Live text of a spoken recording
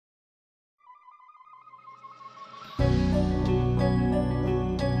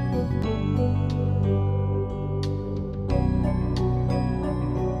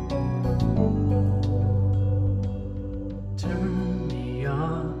Turn me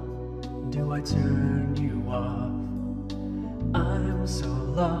on, do I turn you off? I'm so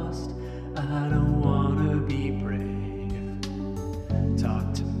lost, I don't wanna be brave.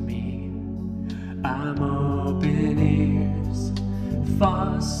 Talk to me, I'm open ears.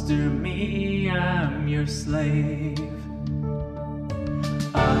 Foster me, I'm your slave.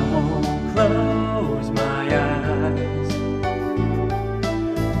 I won't close my eyes,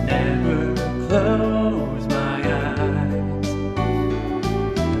 never close my eyes.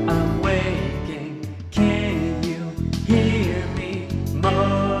 I'm waking, can you hear me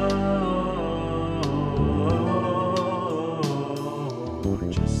moan?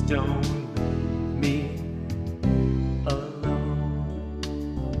 Just don't leave me alone.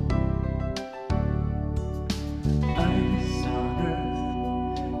 Ice on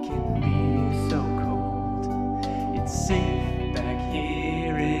earth can be so cold. It's safe back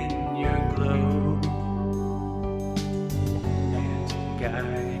here in your glow. And to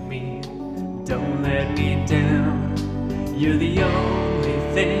guide me, don't let me down. You're the only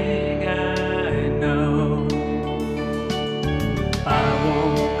thing I know. I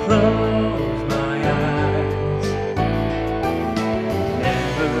won't close my eyes,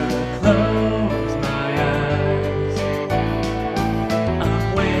 never close my eyes. I'm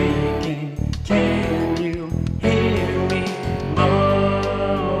waking, can you hear me moan?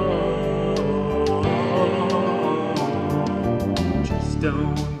 Just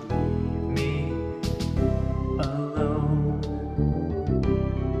don't leave me alone.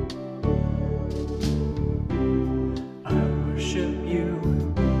 I worship you,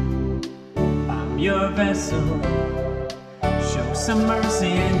 I'm your vessel. Show some mercy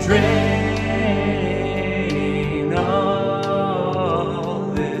and drain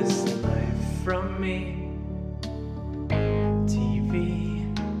all this life from me. TV,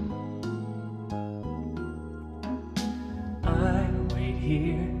 I wait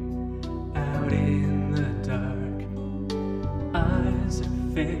here out in the dark. Eyes are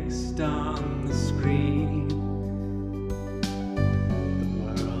fixed on the screen. The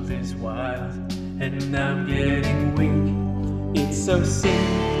world is wild and I'm getting weak. It's so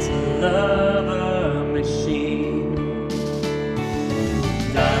safe to love a machine.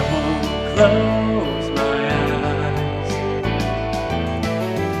 I won't close my eyes,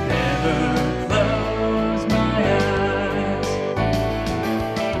 never close my eyes.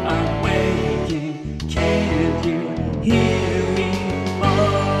 I'm waking, can't you hear me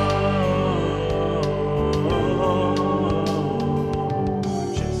moan?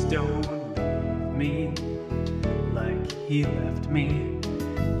 Just don't leave me like he left me.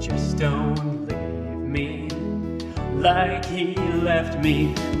 Just don't leave me like he left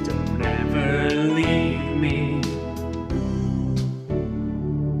me. Don't ever